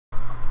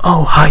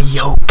Oh hi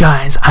yo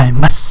guys, I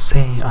must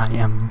say I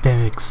am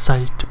very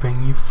excited to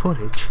bring you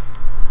footage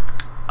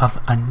of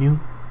a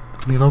newly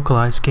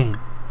localized game,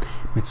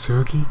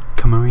 Mitsurugi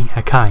Kamui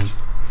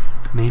Hikae,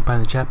 made by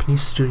the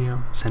Japanese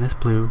studio Zenith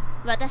Blue,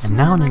 and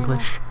now in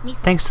English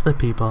thanks to the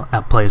people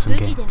at Plays and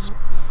Games.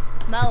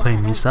 We play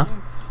Misa,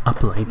 a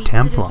Blade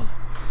Templar,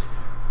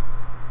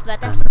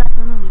 and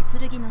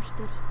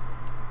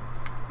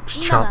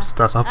chop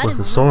stuff up with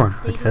a sword,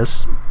 I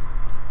guess.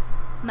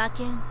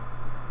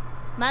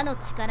 魔の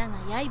力が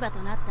刃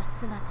となった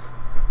姿、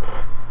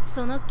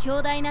その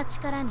強大な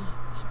力に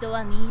人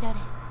は見入られ、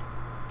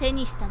手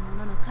にした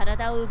者の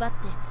体を奪って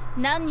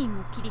何人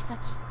も切り裂き、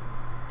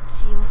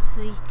血を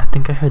吸い、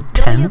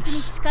貪欲に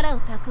力を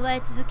蓄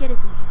え続ける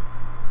という。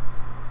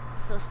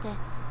そして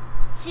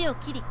死を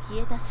切り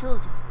消えた少女、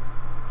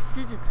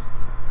鈴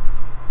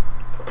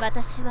鹿。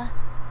私は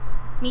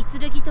御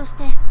剣とし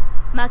て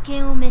魔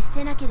剣を滅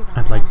せなければ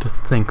ならない。 I'd like to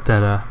think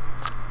that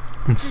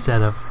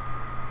instead of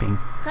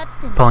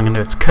falling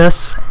under its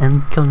curse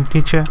and killing the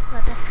teacher,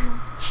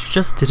 she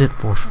just did it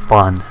for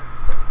fun.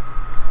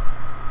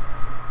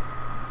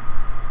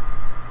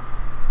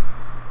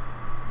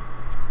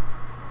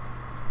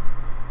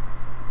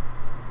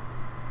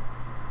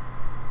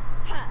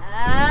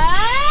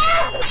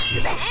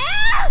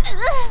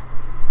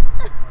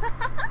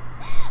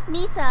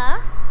 Misa,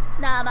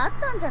 なまっ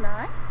たんじゃ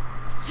ない？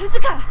鈴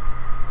鹿。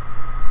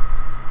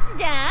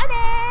じゃあね。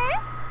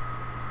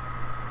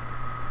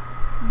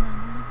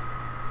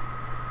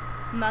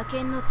魔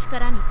剣の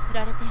力につ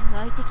られて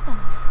湧いてきたの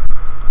ね。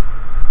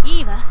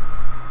いいわ。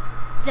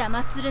邪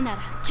魔するなら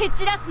蹴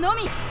散らすの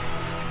み。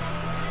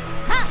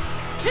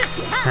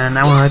 And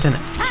now we're right in it.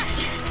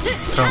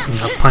 So you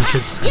have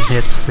punches and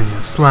hits, then you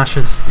have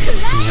slashes, and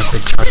you have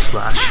big charge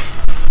slash.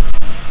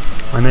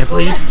 When they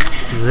bleed,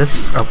 do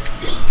this. Oh,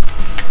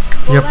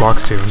 you have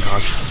blocks too and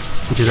dodges.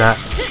 You do that,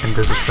 and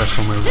there's a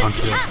special move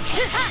onto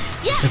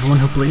everyone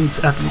who bleeds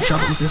after you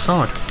jump with your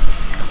sword.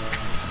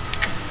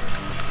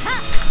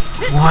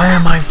 Why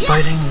am I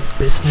fighting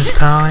business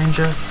Power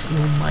Rangers, you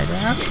might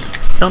ask?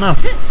 Don't know.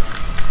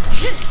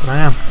 But I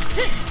am.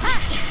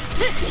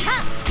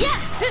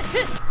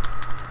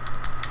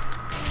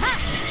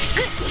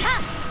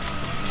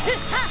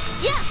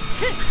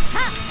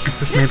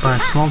 This is made by a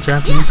small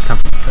Japanese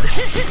company, but it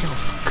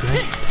feels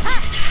great.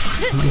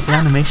 And like the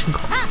animation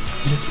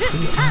quality is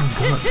pretty damn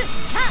good.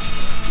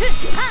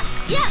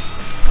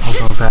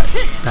 Although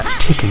that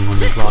ticking when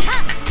they block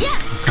can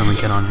certainly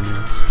get on your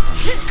nerves.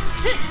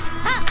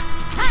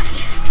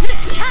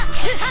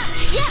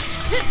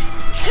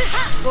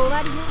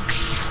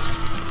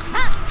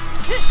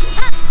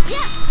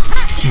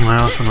 You might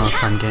also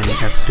notice I'm gaining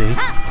XP.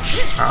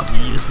 I'll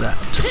use that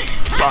to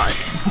buy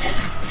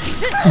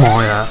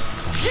more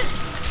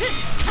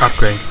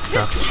upgrades and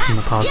stuff in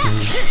the pause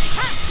menu.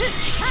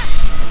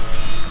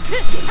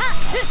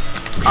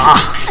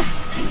 Ah!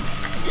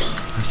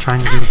 I was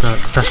trying to do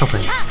the special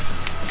thing.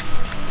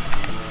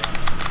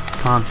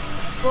 Come on.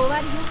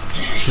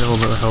 Get a little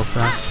bit of health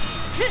back.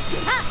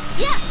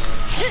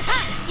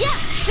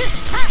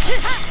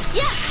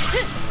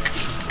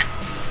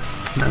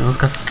 Man, those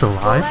guys are still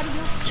alive?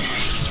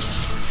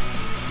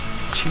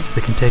 Jeez,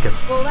 they can take a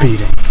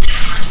beating.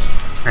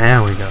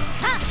 There we go.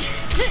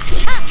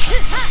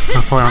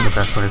 That's probably not the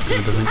best ways because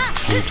it doesn't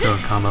change to a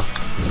combo.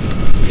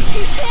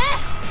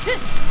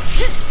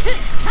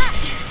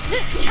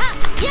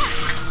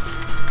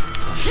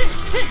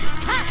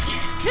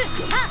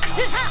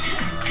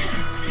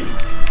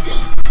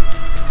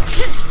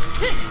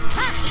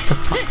 It's a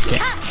fun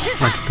game.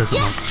 Like it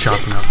doesn't like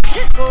chopping up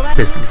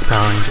business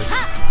Power Rangers.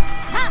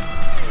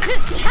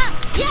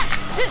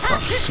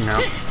 Plus, you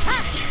know,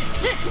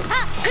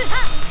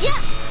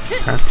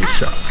 penalty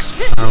shots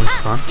are always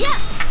fun.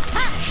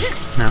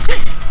 No.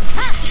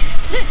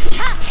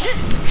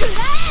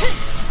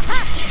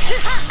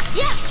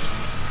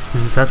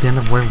 And is that the end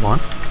of wave 1?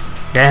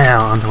 Yeah,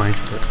 on to wave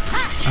 2.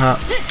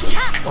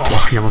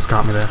 Oh, he almost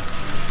got me there.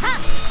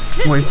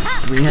 Wave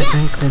 3, I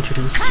think, they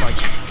introduced, like,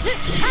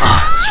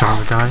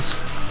 stronger guys.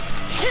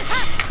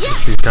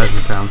 Because these guys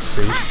are down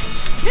suit.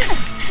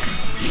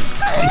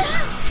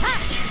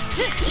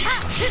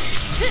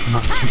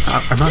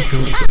 I'm not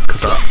doing this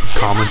because I'm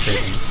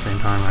commentating at the same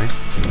time, right?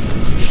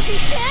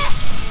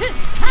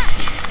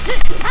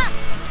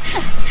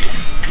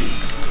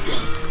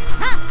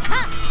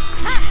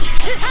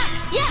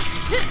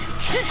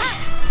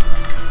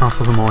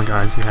 Also, the more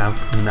guys you have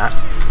in that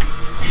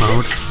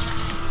mode,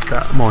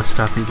 the more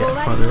stuff you get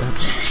for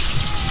this.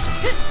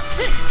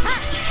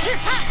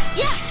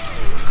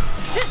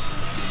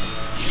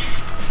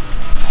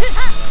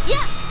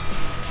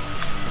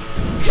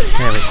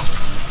 There we go.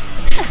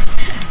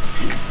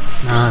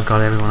 Now I've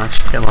got everyone, I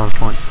should get a lot of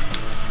points.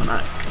 And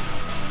I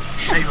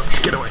able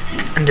to get away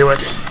and do it.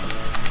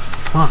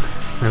 Come on,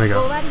 there we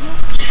go.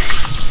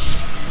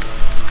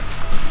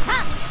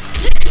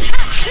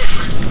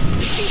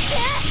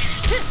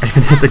 I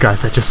even hit the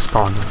guys that just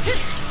spawned.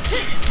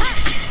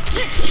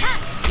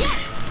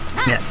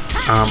 Yeah,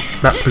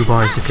 that blue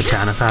bar is a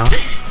katana power.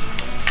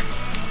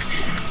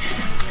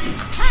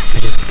 I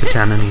guess you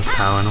Katana needs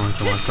power in order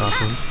to work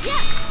properly.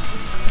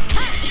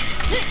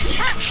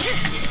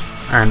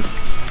 And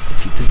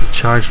if you do the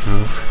charge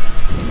move,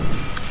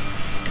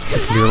 you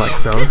can do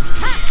like those.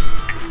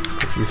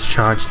 If you use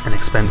charge and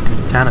expend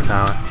Katana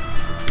power,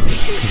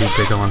 you can do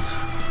bigger ones.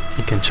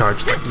 You can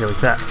charge like really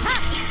fast.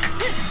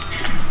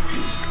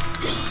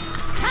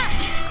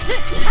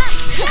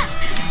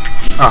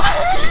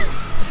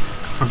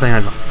 One thing I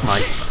don't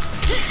like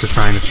is the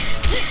sign of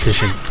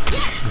suspicion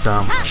is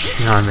you're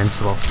not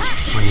invincible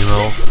when you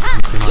roll.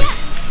 It seems like.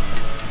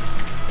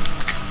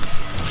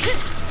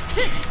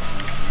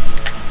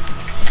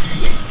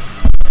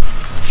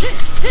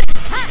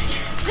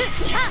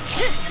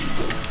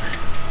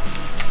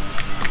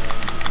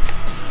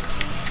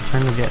 I'm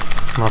trying to get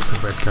lots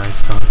of red guys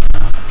so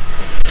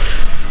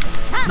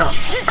no, I'm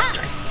trying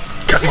to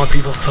cut more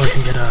people so I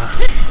can get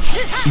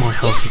more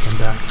health again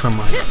back from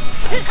my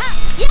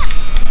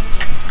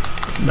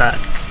that.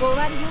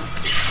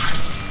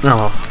 Oh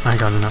well, I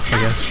got enough I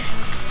guess.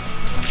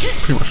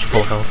 Pretty much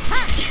full health.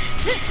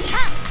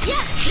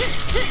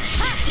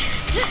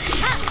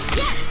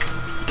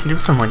 Can do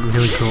some like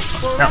really cool.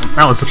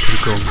 That was a pretty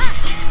cool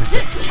method.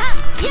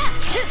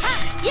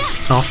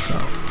 Also,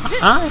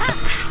 I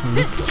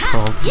actually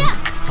probably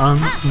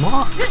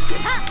unlock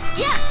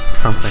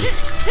something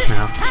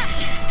now.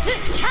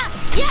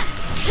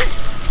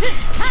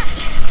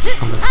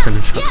 I'll just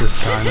finish up this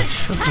guy and I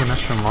should have enough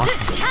to unlock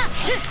something.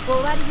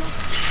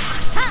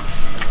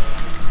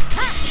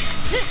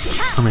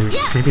 Or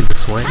maybe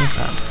this way?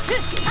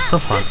 It's so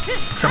fun.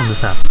 Except when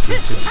this happens,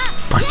 it's just a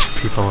bunch of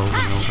people over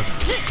and over.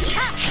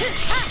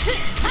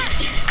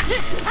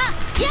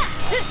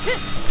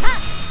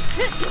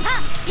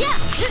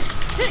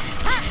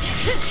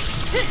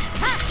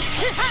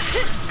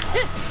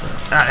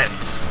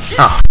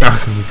 Oh, that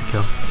was an easy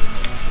kill.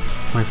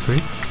 Wave 3?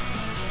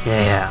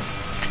 Yeah.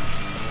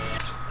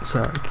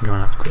 So I can go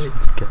and upgrade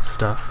to get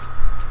stuff.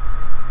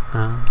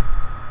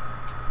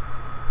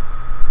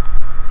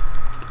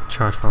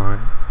 Charge forward.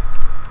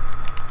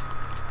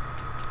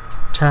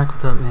 Attack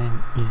without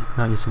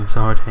not using a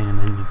sword hand,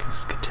 and then you can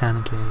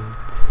katana gate.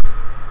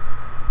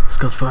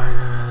 Skilled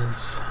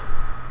fighters.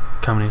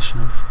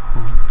 Combination of.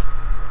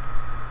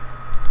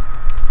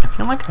 I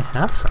feel like I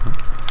have some of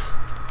these.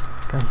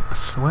 I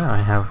swear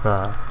I have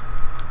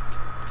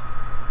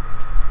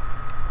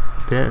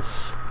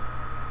this.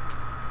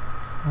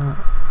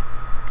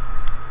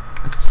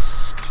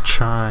 Let's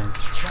try.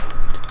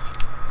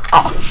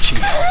 Oh,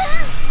 jeez.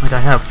 Like I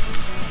have.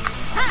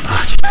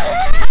 Ah,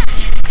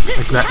 jeez.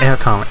 Like that air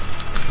comet.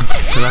 I'm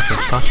pretty sure that's what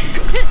it's talking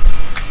about.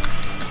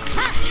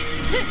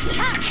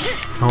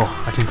 Oh,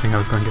 I didn't think I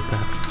was going to get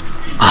that.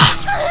 Ah!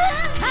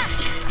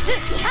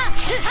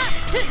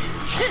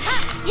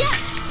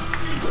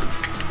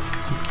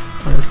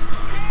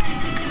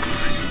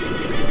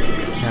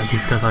 Yeah,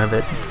 these guys are a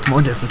bit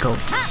more difficult.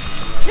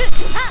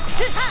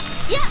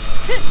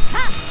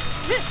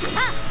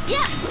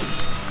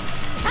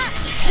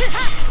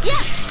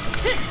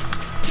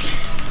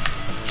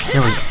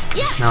 There we go.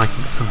 Now I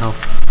can get some health.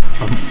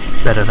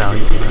 Better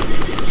value for that.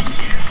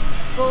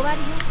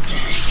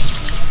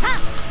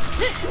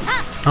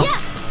 Oh,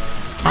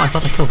 I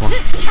thought I killed one.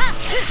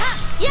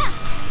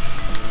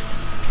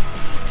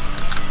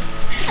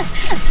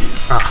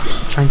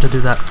 Trying to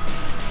do that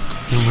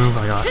new move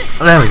I got.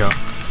 Oh, there we go.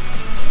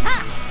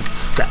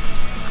 It's that.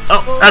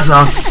 Oh, that's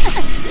wrong.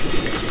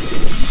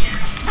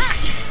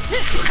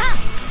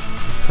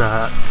 It's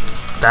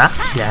that?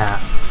 Yeah.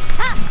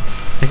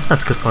 I guess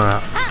that's good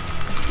for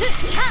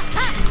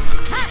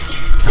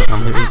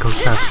maybe it goes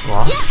past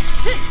block.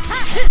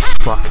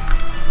 Block.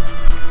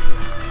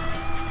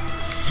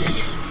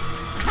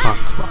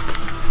 Block.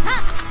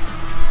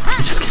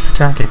 It just keeps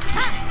attacking.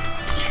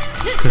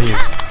 Screw you.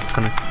 It's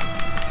gonna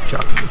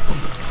drop you with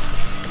bullets.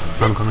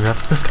 I'm gonna go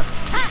after this guy.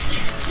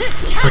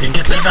 So I can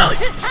get better value.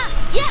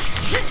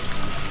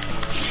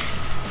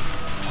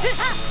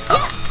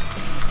 Oh.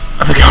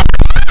 I forgot.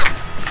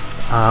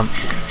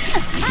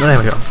 There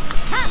we go.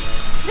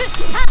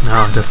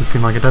 No, it doesn't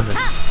seem like it does it.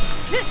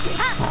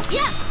 Oh.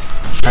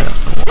 I don't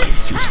know why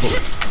it's useful.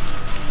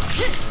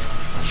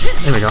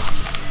 There we go.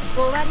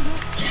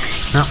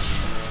 No.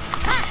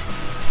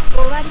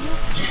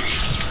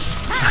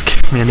 Okay,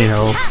 give me any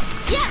health.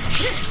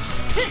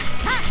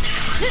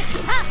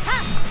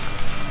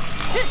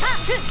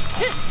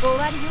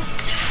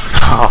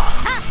 Oh,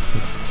 I'm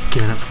just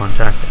giving up for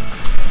attack there.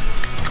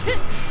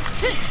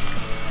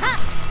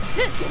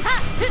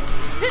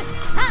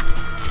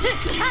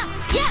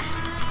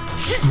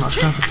 I'm not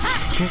sure if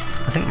it's. I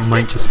think it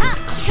might just be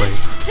this wave.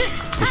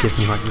 They give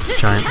me like this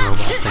giant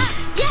robot thing.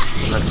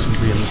 That's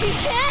really cool.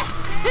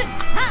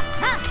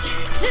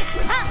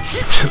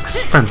 His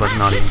friend's like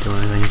not even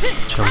doing anything, he's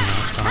just chilling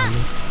out behind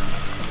me.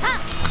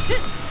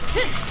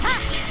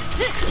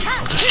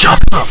 I'll just chop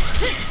him up!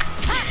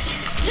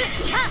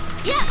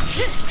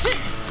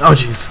 Oh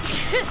jeez.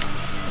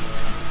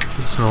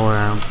 Just roll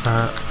around. I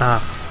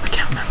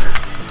can't remember.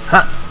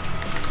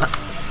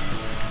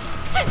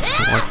 That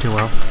doesn't work too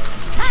well.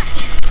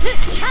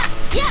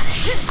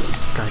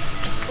 Guy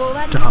just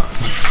stop.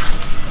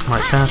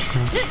 right past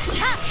me.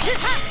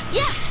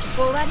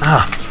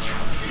 Ah!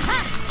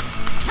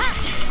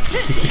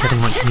 Keep forgetting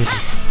what he is.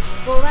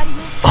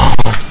 Oh!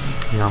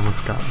 He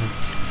almost got me.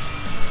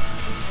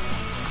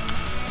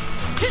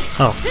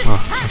 Oh, well,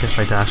 I guess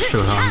I dashed to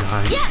the wrong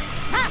guy.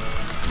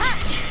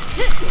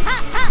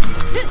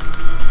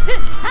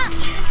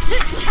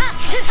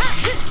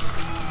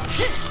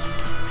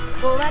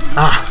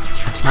 Ah!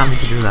 I did not mean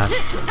to do that.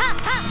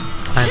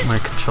 I had my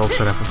control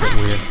set up a bit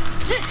weird,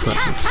 so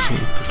that the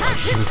sweep is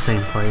like in the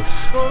same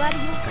place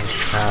as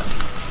that.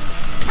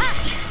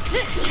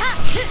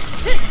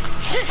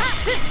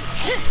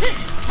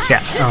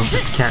 Yeah, if you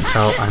can't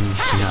tell, I'm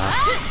using a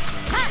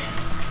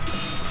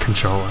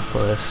controller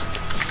for this.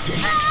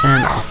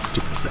 And that was the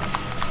stupidest thing.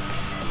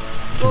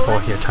 You can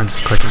probably hear tons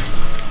of clicking,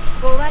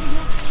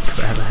 because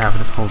I have a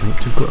habit of holding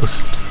it too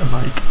close to the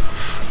mic.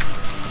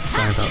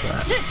 Sorry about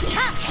that.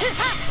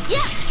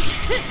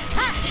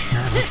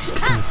 Now we're just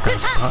kicking this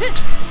guy's butt.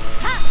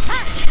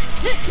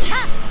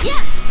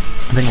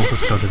 I think we'll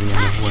just go to the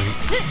end of the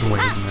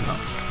wave and then I'll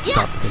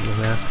stop the video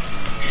there.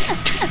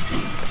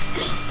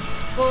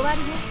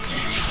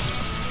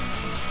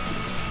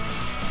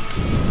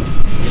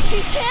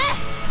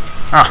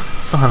 Ah!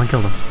 Still haven't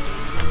killed him.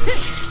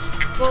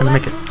 I'm trying to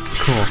make it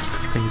cool,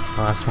 because I think it's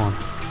the last one.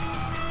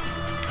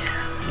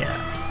 Yeah.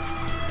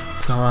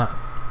 So,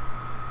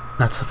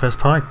 that's the first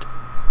part,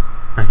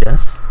 I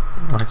guess.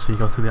 We'll actually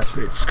go through the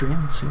upgrade screen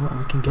and see what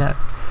we can get.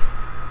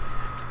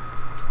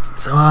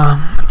 So,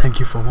 thank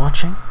you for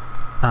watching.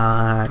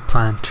 I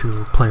plan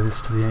to play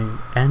this to the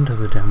end of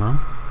the demo.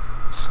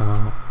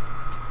 So,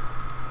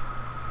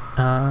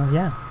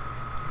 yeah.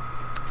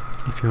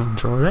 If you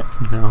enjoyed it,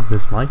 you know,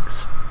 there's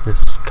likes,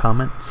 there's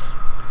comments.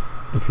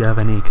 If you have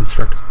any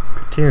constructive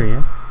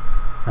criteria,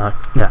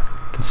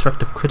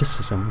 constructive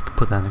criticism, you can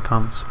put that in the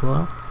comments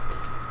below.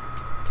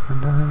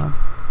 And,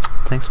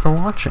 thanks for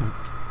watching.